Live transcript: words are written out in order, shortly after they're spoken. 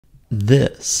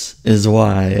This is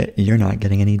why you're not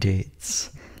getting any dates.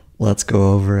 Let's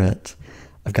go over it.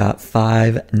 I've got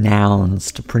 5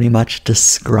 nouns to pretty much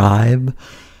describe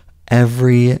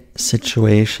every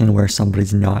situation where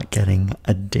somebody's not getting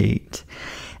a date.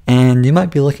 And you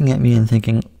might be looking at me and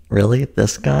thinking, really?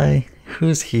 This guy?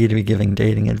 Who's he to be giving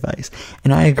dating advice?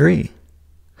 And I agree.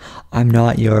 I'm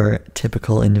not your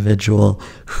typical individual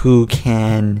who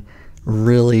can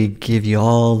really give you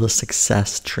all the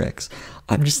success tricks.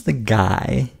 I'm just the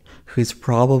guy who's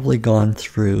probably gone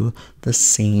through the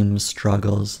same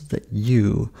struggles that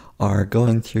you are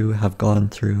going through, have gone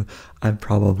through. I've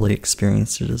probably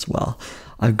experienced it as well.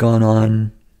 I've gone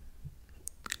on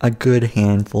a good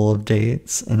handful of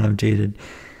dates, and I've dated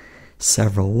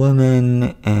several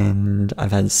women, and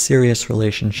I've had serious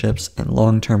relationships and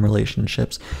long-term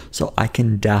relationships, so I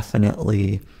can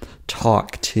definitely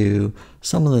talk to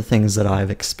some of the things that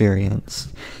I've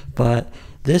experienced. But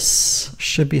this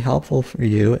should be helpful for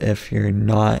you if you're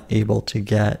not able to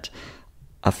get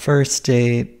a first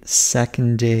date,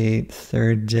 second date,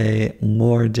 third date,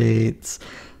 more dates.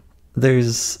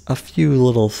 There's a few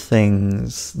little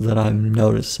things that I'm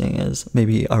noticing as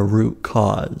maybe a root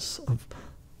cause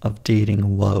of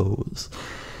dating woes.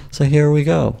 So here we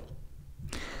go.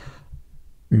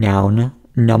 Noun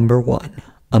number 1,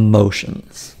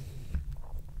 emotions.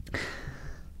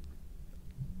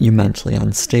 You're mentally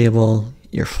unstable,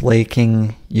 you're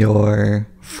flaking, you're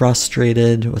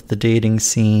frustrated with the dating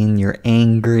scene, you're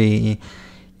angry,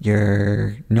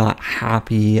 you're not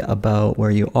happy about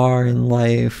where you are in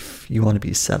life, you want to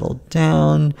be settled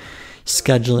down,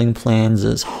 scheduling plans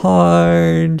is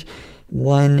hard,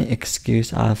 one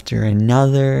excuse after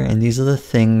another, and these are the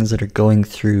things that are going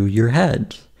through your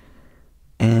head.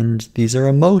 And these are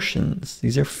emotions,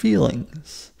 these are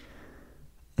feelings.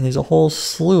 And there's a whole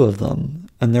slew of them,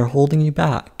 and they're holding you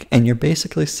back. And you're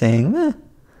basically saying,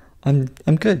 I'm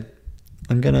good.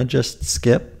 I'm gonna just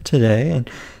skip today and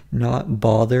not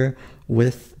bother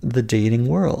with the dating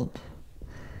world.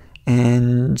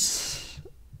 And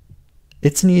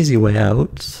it's an easy way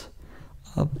out.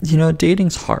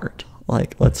 Dating's hard.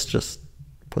 Let's just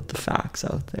put the facts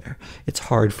out there. It's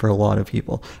hard for a lot of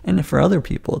people. And for other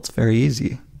people, it's very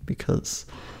easy because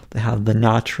they have the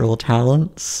natural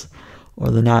talents or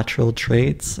the natural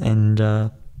traits, and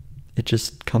it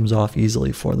just comes off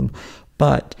easily for them.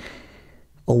 But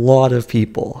a lot of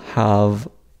people have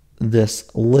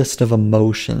this list of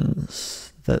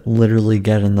emotions that literally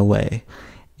get in the way,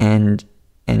 and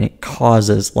it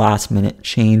causes last minute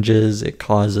changes, it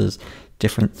causes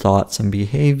different thoughts and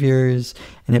behaviors,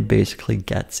 and it basically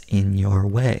gets in your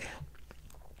way.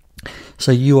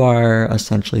 So you are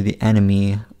essentially the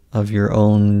enemy of your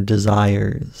own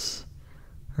desires,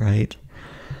 right?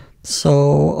 So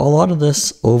a lot of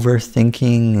this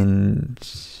overthinking and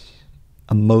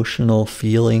emotional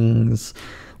feelings,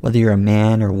 whether you're a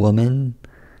man or woman,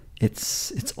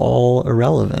 it's all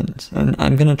irrelevant. And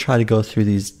I'm going to try to go through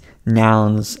these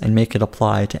nouns and make it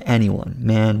apply to anyone,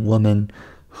 man, woman,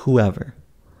 whoever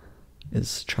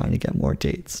is trying to get more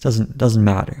dates. Doesn't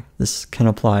matter. This can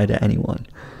apply to anyone.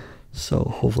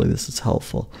 So hopefully this is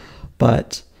helpful.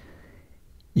 But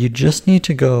you just need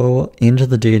to go into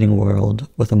the dating world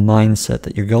with a mindset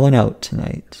that you're going out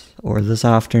tonight or this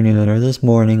afternoon or this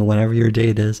morning, whenever your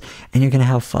date is, and you're going to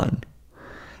have fun.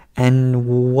 And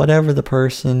whatever the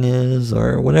person is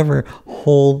or whatever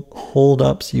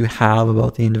hold-ups you have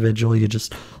about the individual, you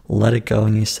just let it go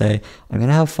and you say, I'm going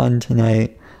to have fun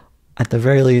tonight. At the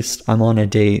very least, I'm on a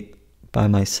date by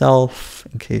myself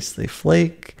in case they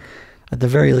flake. At the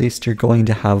very least, you're going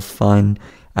to have fun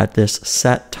at this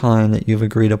set time that you've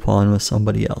agreed upon with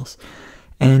somebody else.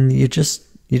 And you just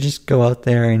go out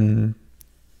there and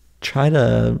try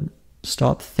to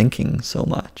stop thinking so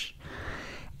much.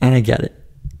 And I get it.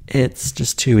 It's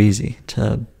just too easy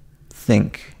to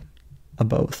think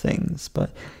about things,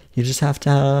 but you just have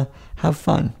to have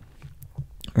fun,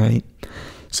 right?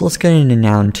 So let's get into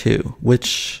noun 2,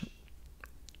 which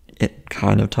it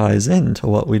kind of ties into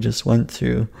what we just went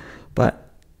through,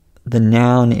 but the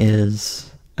noun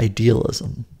is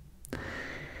idealism.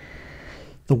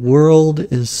 The world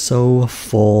is so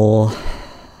full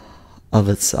of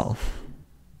itself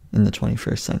in the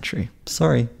 21st century.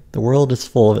 Sorry, the world is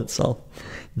full of itself.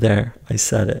 There, I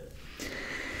said it.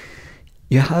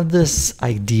 You have this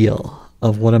ideal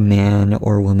of what a man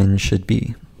or woman should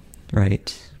be,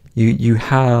 right? You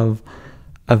have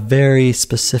a very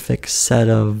specific set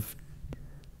of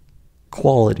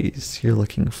qualities you're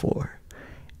looking for.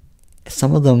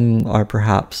 Some of them are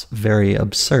perhaps very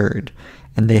absurd,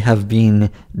 and they have been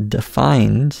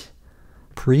predefined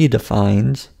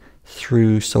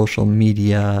through social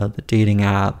media, the dating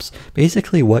apps,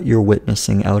 basically what you're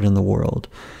witnessing out in the world.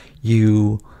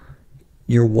 You're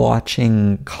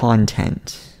watching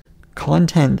content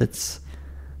that's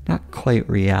not quite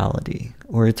reality,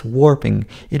 or it's warping.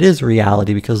 It is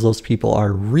reality because those people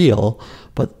are real,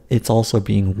 but it's also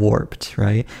being warped,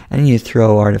 right? And you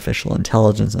throw artificial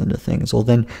intelligence into things. Well,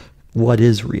 then what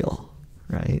is real,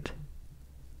 right?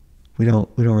 We don't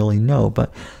really know,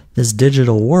 but this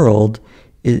digital world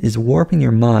is warping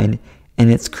your mind,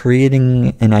 and it's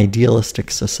creating an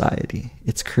idealistic society.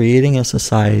 It's creating a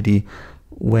society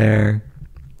where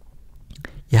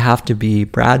you have to be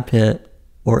Brad Pitt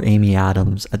or Amy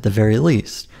Adams at the very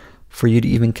least for you to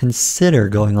even consider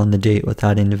going on the date with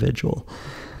that individual.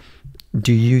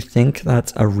 Do you think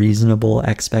that's a reasonable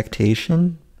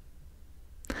expectation?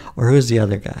 Or who's the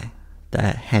other guy?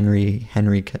 That Henry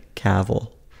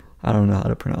Cavill. I don't know how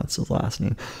to pronounce his last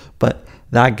name. But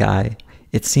that guy,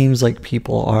 it seems like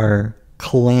people are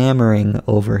clamoring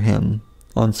over him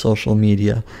on social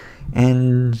media.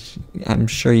 And I'm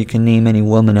sure you can name any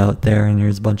woman out there, and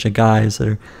there's a bunch of guys that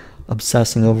are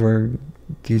obsessing over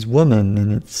these women,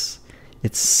 and it's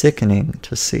sickening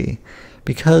to see,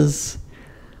 because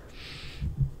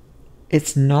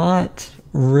it's not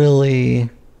really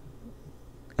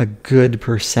a good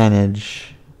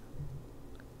percentage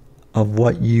of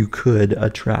what you could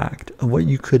attract, of what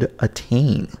you could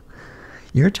attain.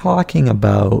 You're talking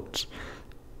about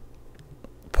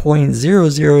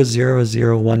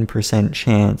 0.00001%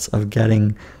 chance of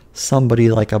getting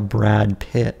somebody like a Brad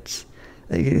Pitt.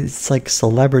 It's like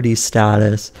celebrity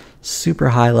status, super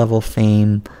high level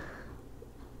fame,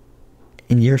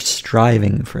 and you're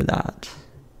striving for that.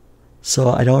 So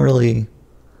I don't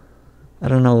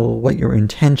know what your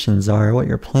intentions are, what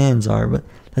your plans are, but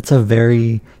that's a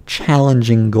very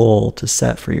challenging goal to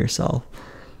set for yourself.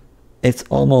 It's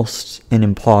almost an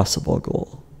impossible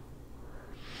goal.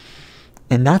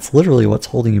 And that's literally what's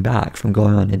holding you back from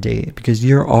going on a date, because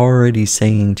you're already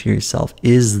saying to yourself,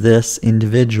 is this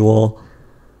individual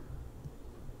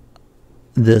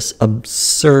this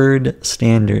absurd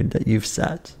standard that you've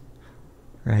set,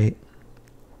 right?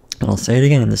 And I'll say it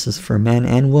again, this is for men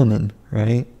and women,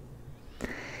 right?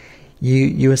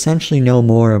 You essentially know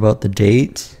more about the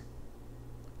date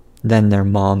than their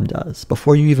mom does.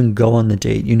 Before you even go on the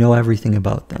date, you know everything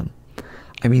about them.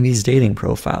 I mean, these dating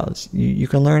profiles, you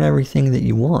can learn everything that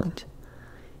you want.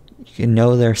 You can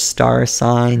know their star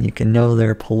sign, you can know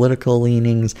their political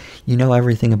leanings, you know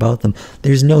everything about them.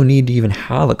 There's no need to even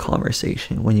have a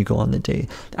conversation when you go on the date.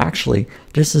 Actually,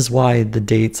 this is why the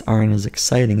dates aren't as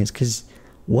exciting, is because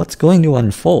what's going to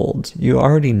unfold? You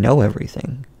already know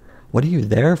everything. What are you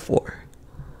there for?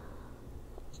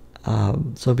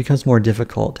 So it becomes more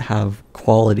difficult to have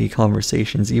quality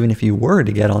conversations, even if you were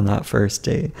to get on that first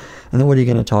date. And then what are you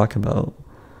going to talk about?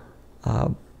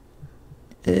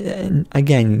 And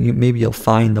again, maybe you'll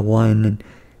find the one,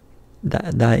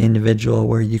 that individual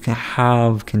where you can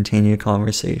have continued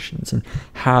conversations and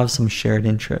have some shared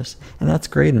interests. And that's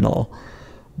great and all.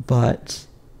 But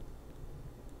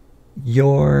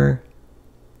you're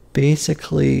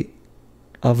basically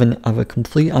of a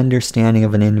complete understanding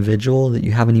of an individual that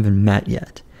you haven't even met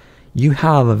yet. You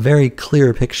have a very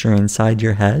clear picture inside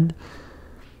your head,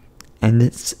 and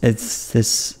it's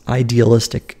this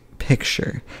idealistic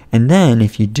picture. And then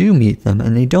if you do meet them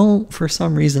and they don't for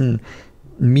some reason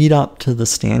meet up to the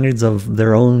standards of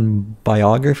their own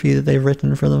biography that they've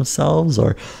written for themselves,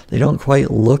 or they don't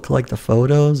quite look like the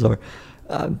photos, or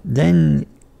then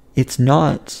it's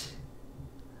not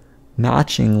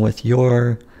matching with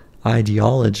your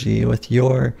ideology, with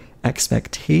your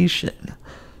expectation.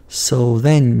 So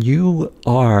then you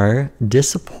are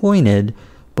disappointed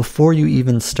before you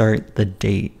even start the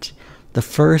date. The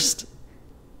first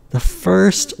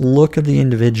look of the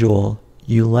individual,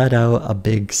 you let out a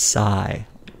big sigh,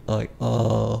 like,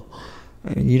 oh.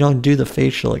 You don't do the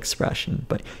facial expression,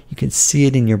 but you can see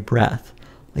it in your breath.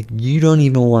 Like, you don't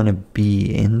even want to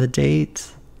be in the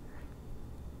date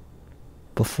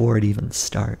before it even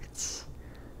starts.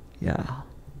 Yeah.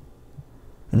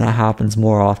 And that happens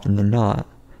more often than not,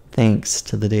 thanks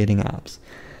to the dating apps.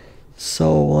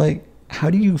 So, like,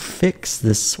 how do you fix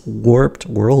this warped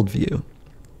worldview?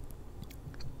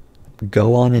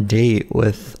 Go on a date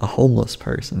with a homeless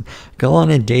person. Go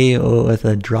on a date with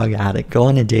a drug addict. Go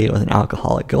on a date with an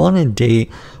alcoholic. Go on a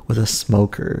date with a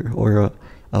smoker or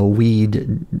a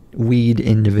weed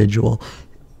individual.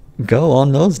 Go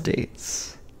on those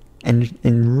dates and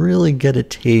really get a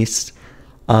taste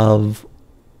of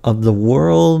the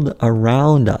world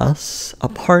around us,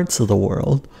 parts of the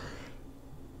world,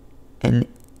 and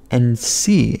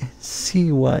see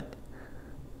what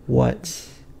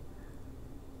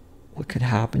what could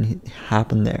happen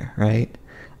there, right?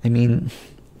 I mean,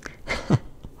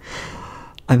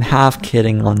 I'm half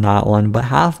kidding on that one, but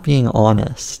half being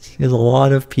honest, because a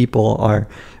lot of people are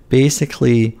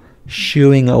basically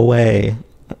shooing away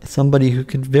somebody who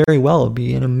could very well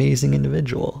be an amazing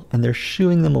individual, and they're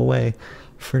shooing them away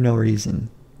for no reason.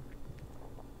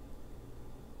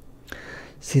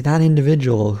 See, that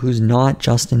individual who's not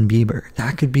Justin Bieber,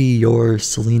 that could be your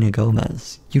Selena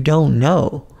Gomez. You don't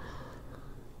know.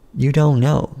 You don't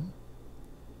know.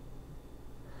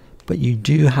 But you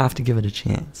do have to give it a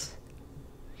chance.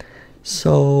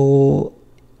 So,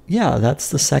 yeah, that's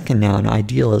the second noun,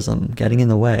 idealism, getting in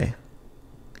the way.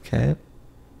 Okay?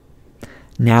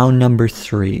 Noun number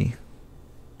 3,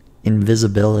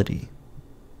 invisibility.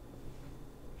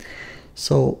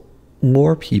 So,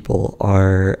 more people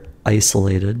are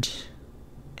isolated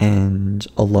and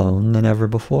alone than ever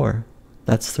before.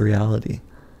 That's the reality.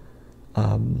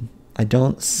 I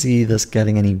don't see this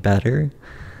getting any better.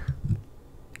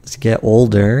 As you get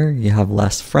older, you have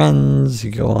less friends,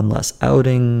 you go on less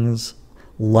outings,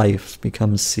 life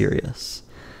becomes serious.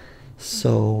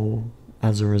 So,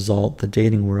 as a result, the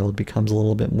dating world becomes a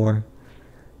little bit more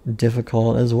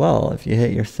difficult as well. If you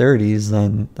hit your 30s,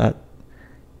 then that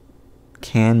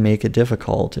can make it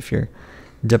difficult if you're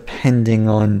depending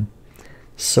on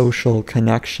social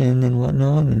connection and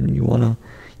whatnot, and you want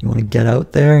to get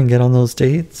out there and get on those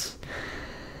dates.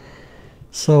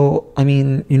 So, I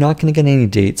mean, you're not going to get any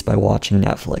dates by watching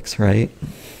Netflix, right?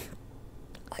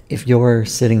 If you're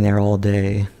sitting there all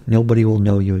day, nobody will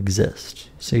know you exist.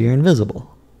 So you're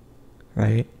invisible,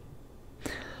 right?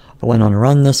 I went on a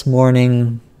run this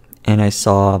morning, and I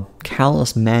saw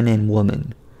countless men and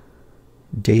women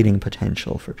dating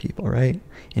potential for people, right?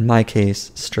 In my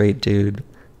case, straight dude,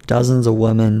 dozens of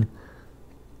women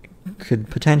could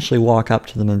potentially walk up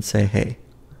to them and say, hey,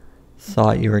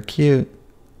 thought you were cute,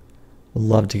 would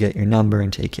love to get your number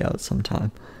and take you out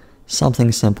sometime.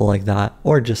 Something simple like that,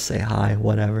 or just say hi,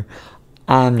 whatever.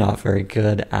 I'm not very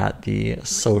good at the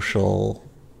social,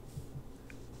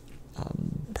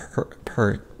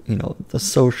 the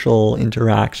social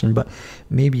interaction, but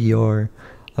maybe you're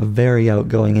a very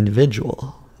outgoing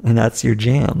individual, and that's your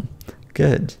jam.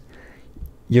 Good.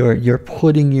 You're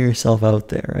putting yourself out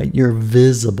there, right? You're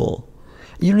visible.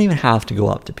 You don't even have to go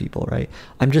up to people, right?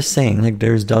 I'm just saying, like,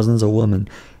 there's dozens of women,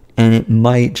 and it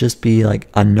might just be like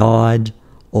a nod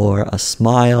or a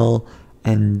smile,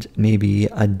 and maybe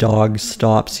a dog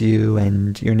stops you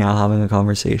and you're now having a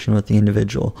conversation with the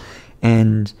individual.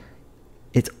 And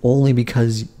it's only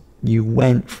because you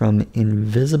went from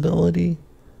invisibility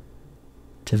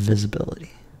to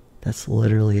visibility. That's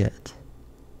literally it,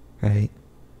 right?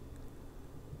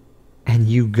 And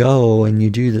you go and you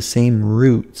do the same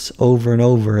routes over and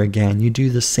over again. You do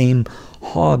the same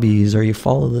hobbies, or you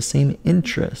follow the same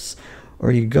interests,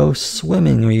 or you go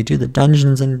swimming, or you do the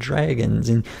Dungeons and Dragons,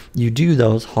 and you do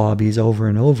those hobbies over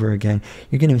and over again.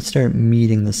 You're going to start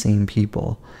meeting the same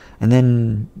people. And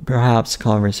then perhaps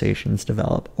conversations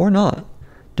develop, or not.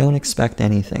 Don't expect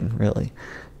anything, really.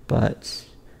 But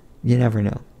you never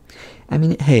know. I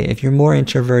mean, hey, if you're more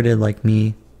introverted like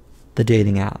me, the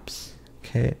dating apps,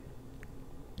 okay?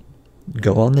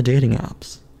 Go on the dating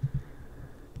apps.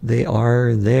 They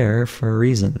are there for a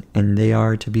reason, and they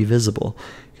are to be visible.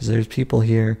 Because there's people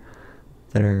here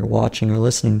that are watching or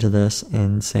listening to this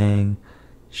and saying,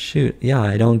 shoot, yeah,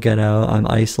 I don't get out, I'm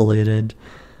isolated.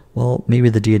 Well, maybe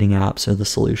the dating apps are the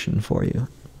solution for you.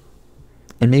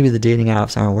 And maybe the dating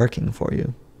apps aren't working for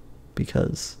you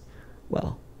because,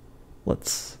 well,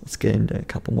 let's get into a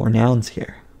couple more nouns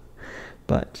here.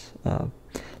 But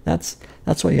that's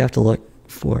what you have to look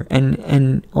for.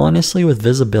 And honestly, with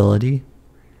visibility,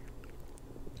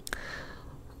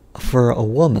 for a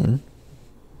woman,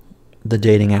 the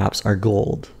dating apps are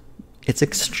gold. It's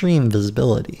extreme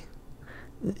visibility.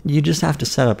 You just have to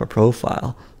set up a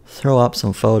profile, throw up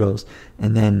some photos,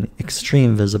 and then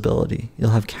extreme visibility.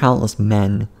 You'll have countless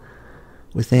men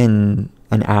within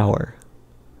an hour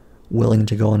willing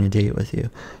to go on a date with you.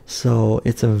 So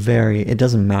it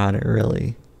doesn't matter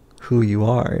really who you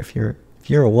are. If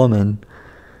you're a woman,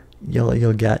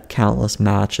 you'll get countless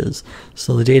matches.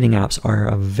 So the dating apps are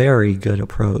a very good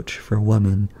approach for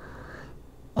women.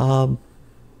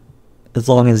 As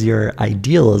long as your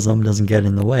idealism doesn't get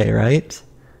in the way, right?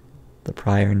 The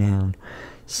prior noun.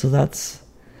 So that's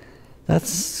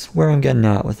where I'm getting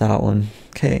at with that one.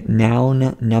 Okay,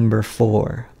 noun number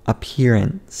 4,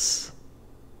 appearance.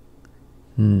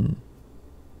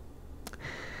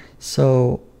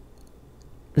 So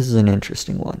this is an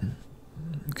interesting one,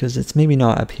 because it's maybe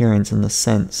not appearance in the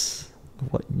sense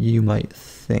of what you might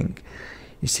think.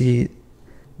 You see,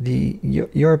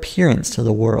 your appearance to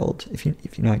the world, if you're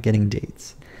not getting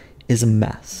dates, is a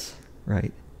mess,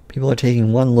 right? People are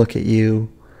taking one look at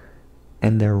you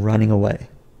and they're running away.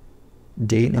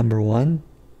 Date number 1,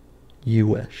 you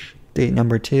wish. Date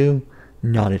number 2,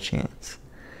 not a chance.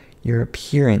 Your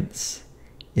appearance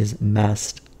is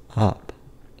messed up.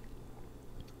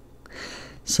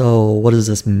 So what does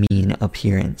this mean,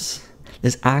 appearance?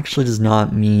 This actually does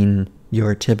not mean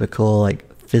your typical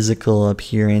physical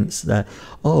appearance that,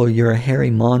 oh, you're a hairy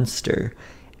monster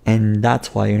and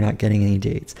that's why you're not getting any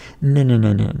dates. No.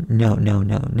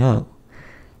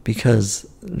 Because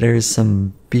there's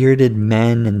some bearded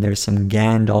men and there's some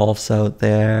Gandalfs out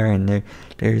there, and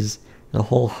there's a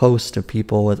whole host of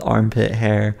people with armpit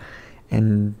hair,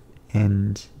 and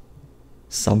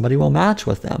somebody will match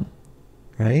with them,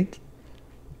 right?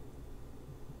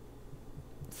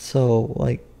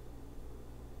 So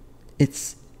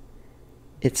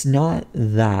it's not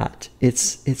that.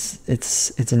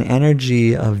 It's an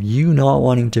energy of you not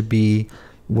wanting to be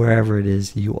wherever it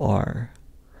is you are.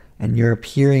 And you're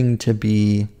appearing to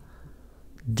be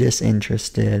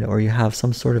disinterested, or you have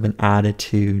some sort of an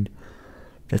attitude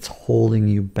that's holding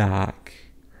you back,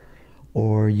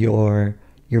 or you're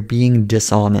being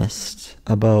dishonest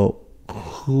about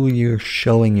who you're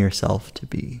showing yourself to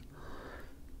be,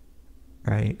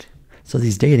 right? So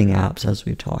these dating apps, as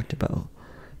we've talked about,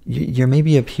 you're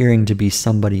maybe appearing to be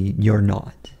somebody you're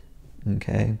not,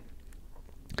 okay?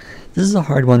 This is a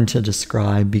hard one to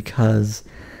describe because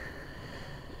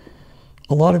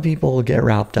a lot of people get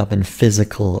wrapped up in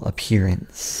physical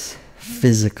appearance.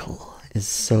 Physical is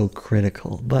so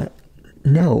critical, but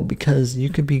no, because you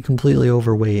could be completely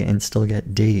overweight and still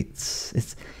get dates.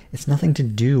 It's nothing to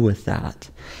do with that.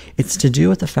 It's to do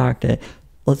with the fact that,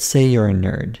 let's say you're a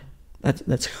nerd.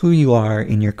 That's who you are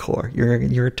in your core.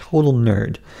 You're a total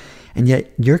nerd, and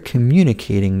yet you're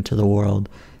communicating to the world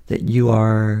that you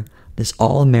are this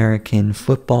all-American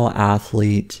football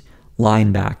athlete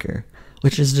linebacker,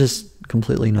 which is just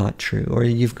completely not true. Or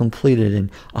you've completed in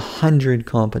 100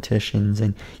 competitions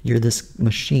and you're this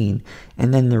machine,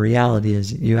 and then the reality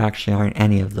is you actually aren't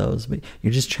any of those, but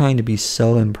you're just trying to be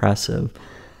so impressive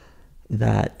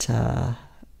that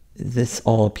this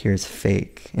all appears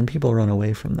fake, and people run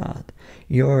away from that.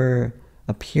 Your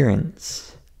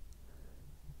appearance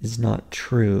is not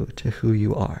true to who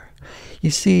you are.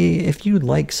 You see, if you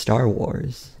like Star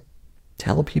Wars,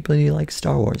 tell people you like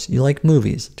Star Wars. You like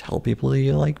movies, tell people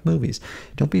you like movies.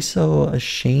 Don't be so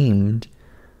ashamed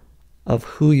of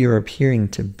who you're appearing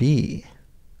to be.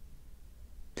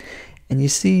 And you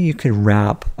see, you could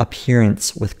wrap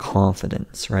appearance with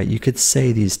confidence, right? You could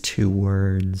say these two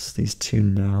words, these two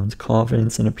nouns,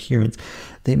 confidence and appearance.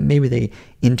 Maybe they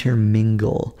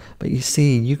intermingle. But you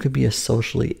see, you could be a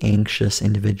socially anxious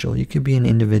individual. You could be an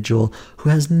individual who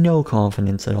has no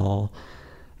confidence at all,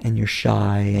 and you're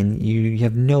shy, and you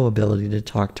have no ability to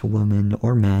talk to women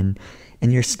or men,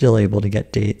 and you're still able to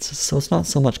get dates. So it's not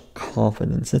so much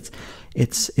confidence.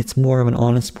 It's more of an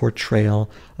honest portrayal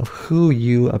of who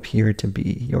you appear to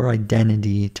be, your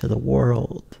identity to the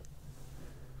world,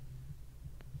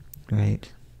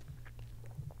 right?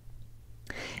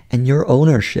 And your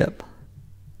ownership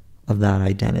of that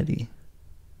identity.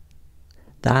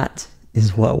 That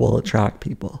is what will attract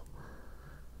people.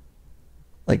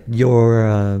 Like you're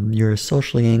a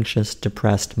socially anxious,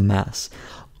 depressed mess.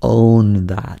 Own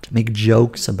that. Make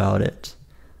jokes about it.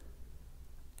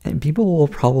 And people will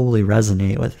probably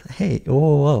resonate with, hey,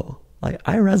 whoa. Like,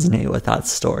 I resonate with that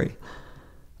story.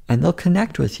 And they'll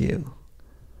connect with you.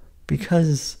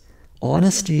 Because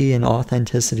honesty and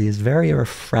authenticity is very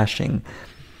refreshing.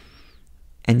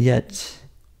 And yet,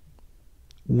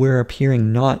 we're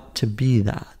appearing not to be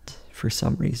that for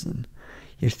some reason.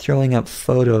 You're throwing up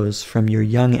photos from your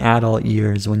young adult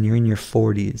years when you're in your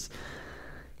 40s.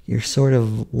 You're sort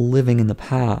of living in the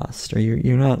past, or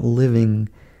you're not living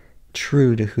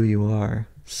true to who you are.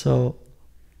 So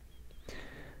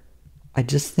I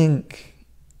just think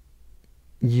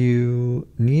you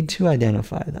need to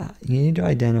identify that. You need to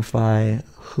identify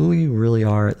who you really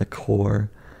are at the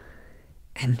core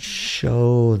and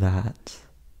show that.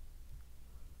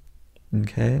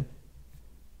 Okay?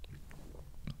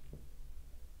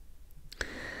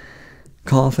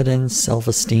 Confidence,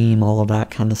 self-esteem, all of that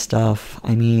kind of stuff.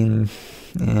 I mean,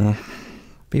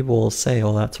 people will say,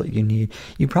 oh, that's what you need.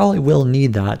 You probably will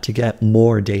need that to get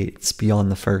more dates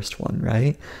beyond the first one,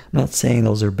 right? I'm not saying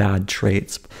those are bad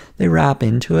traits. They wrap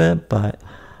into it, but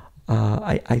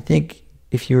I think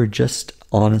if you were just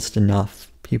honest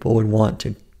enough, people would want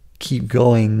to keep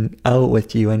going out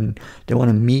with you, and they want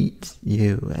to meet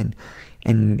you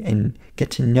and get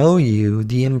to know you,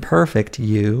 the imperfect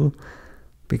you,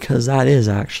 because that is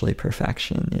actually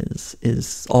perfection,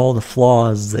 is all the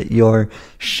flaws that you're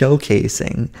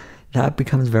showcasing. That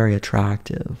becomes very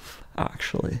attractive,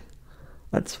 actually.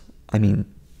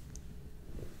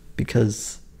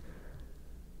 Because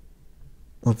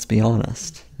let's be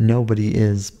honest, nobody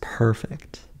is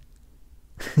perfect.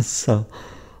 So,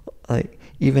 like,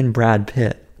 even Brad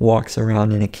Pitt walks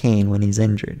around in a cane when he's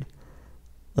injured.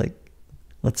 Like,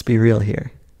 let's be real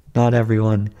here. Not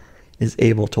everyone is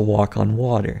able to walk on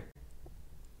water.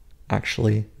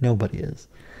 Actually, nobody is.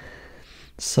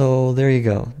 So there you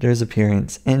go. There's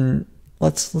appearance. And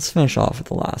let's finish off with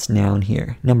the last noun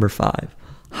here. Number 5,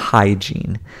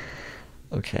 hygiene.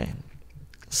 Okay.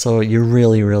 So you're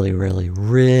really, really, really,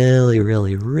 really,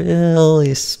 really,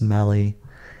 really smelly.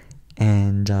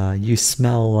 And you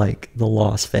smell like the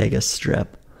Las Vegas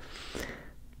Strip.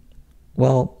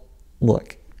 Well,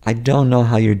 look, I don't know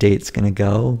how your date's going to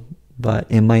go, but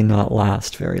it might not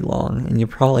last very long, and you're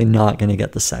probably not going to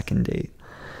get the second date.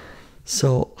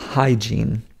 So,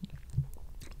 hygiene.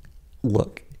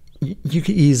 Look, you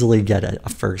could easily get a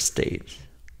first date,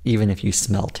 even if you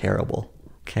smell terrible,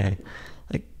 okay?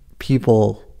 Like,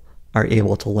 people are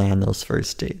able to land those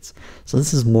first dates. So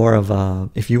this is more of a,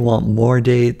 if you want more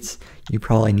dates, you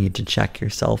probably need to check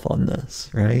yourself on this,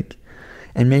 right?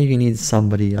 And maybe you need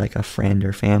somebody like a friend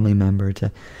or family member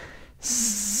to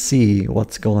see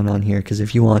what's going on here. Because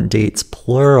if you want dates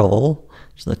plural,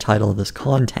 which is the title of this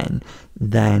content,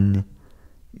 then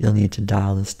you'll need to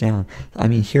dial this down. I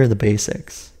mean, here are the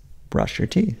basics. Brush your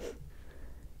teeth.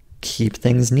 Keep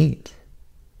things neat.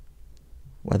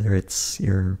 Whether it's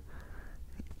your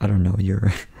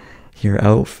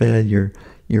outfit,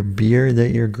 your beard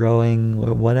that you're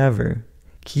growing, whatever.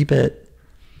 Keep it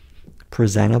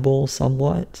presentable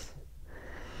somewhat.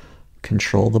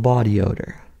 Control the body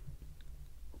odor.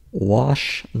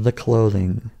 Wash the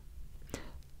clothing.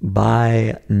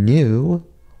 Buy new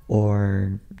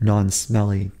or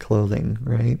non-smelly clothing,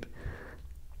 right?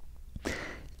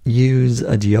 Use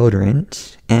a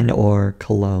deodorant and or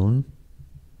cologne.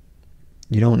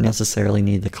 You don't necessarily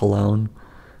need the cologne,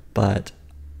 but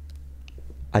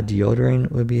a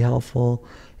deodorant would be helpful.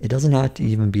 It doesn't have to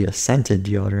even be a scented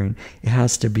deodorant. It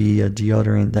has to be a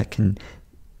deodorant that can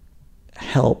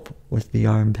help with the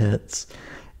armpits.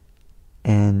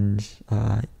 And,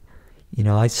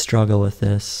 I struggle with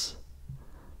this,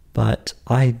 but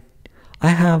I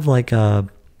have like a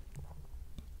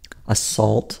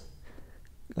salt,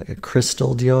 like a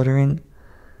crystal deodorant.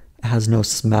 It has no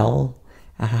smell.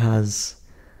 It has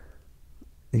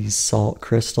these salt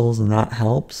crystals, and that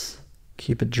helps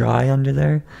keep it dry under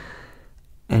there.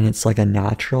 And it's like a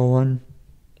natural one.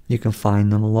 You can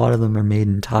find them. A lot of them are made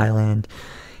in Thailand.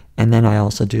 And then I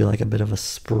also do like a bit of a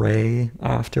spray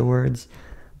afterwards,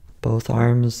 both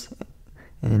arms,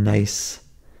 and a nice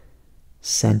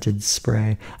scented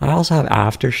spray. I also have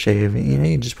aftershave.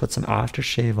 You just put some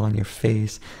aftershave on your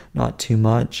face, not too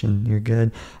much, and you're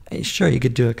good. Sure, you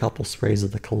could do a couple sprays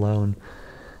of the cologne.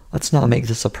 Let's not make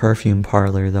this a perfume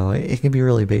parlor, though. It can be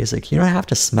really basic. You don't have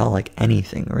to smell like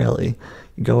anything, really.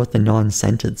 You go with the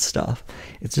non-scented stuff.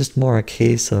 It's just more a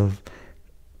case of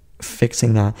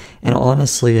fixing that. And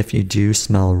honestly, if you do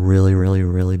smell really, really,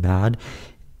 really bad,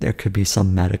 there could be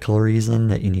some medical reason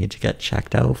that you need to get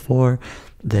checked out for.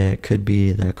 There could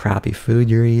be the crappy food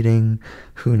you're eating.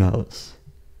 Who knows,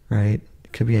 right?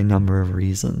 It could be a number of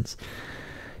reasons.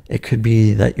 It could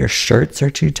be that your shirts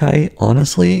are too tight.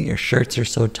 Honestly, your shirts are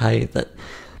so tight that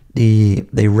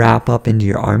they wrap up into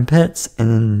your armpits,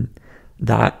 and then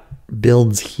that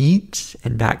builds heat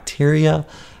and bacteria,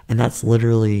 and that's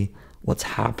literally what's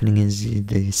happening. Is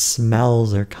the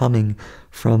smells are coming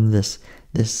from this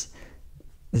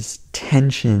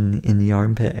tension in the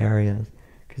armpit area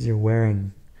because you're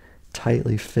wearing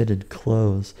tightly fitted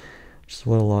clothes, which is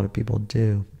what a lot of people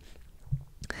do.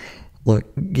 Look,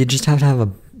 you just have to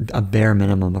have a bare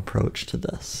minimum approach to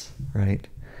this, right?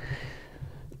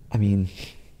 I mean,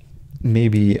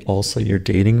 maybe also your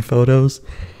dating photos,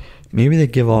 maybe they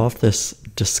give off this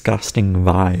disgusting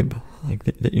vibe, like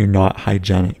that you're not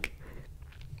hygienic.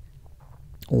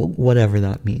 Whatever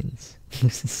that means.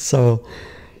 So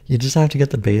you just have to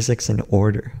get the basics in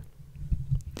order.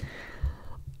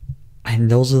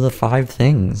 And those are the 5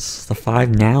 things, the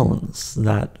 5 nouns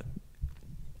that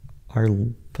are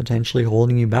potentially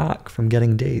holding you back from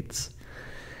getting dates.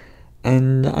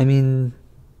 And I mean,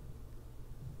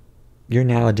 you're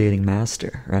now a dating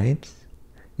master, right?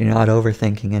 You're not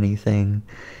overthinking anything.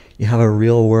 You have a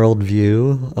real world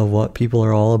view of what people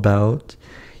are all about.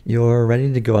 You're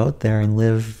ready to go out there and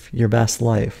live your best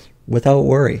life without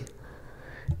worry.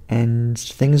 And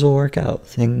things will work out.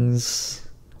 Things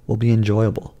will be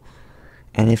enjoyable.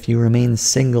 And if you remain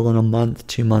single in a month,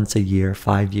 2 months, a year,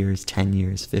 5 years, 10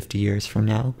 years, 50 years from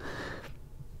now,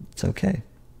 it's okay.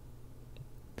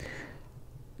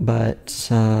 But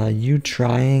you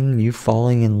trying, you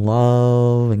falling in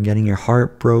love and getting your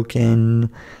heart broken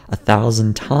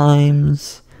 1,000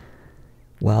 times,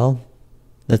 well,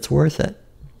 that's worth it.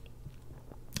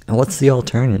 And what's the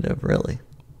alternative, really?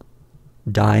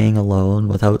 Dying alone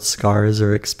without scars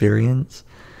or experience?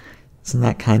 Isn't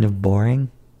that kind of boring?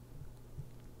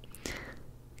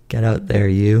 Get out there,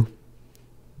 you.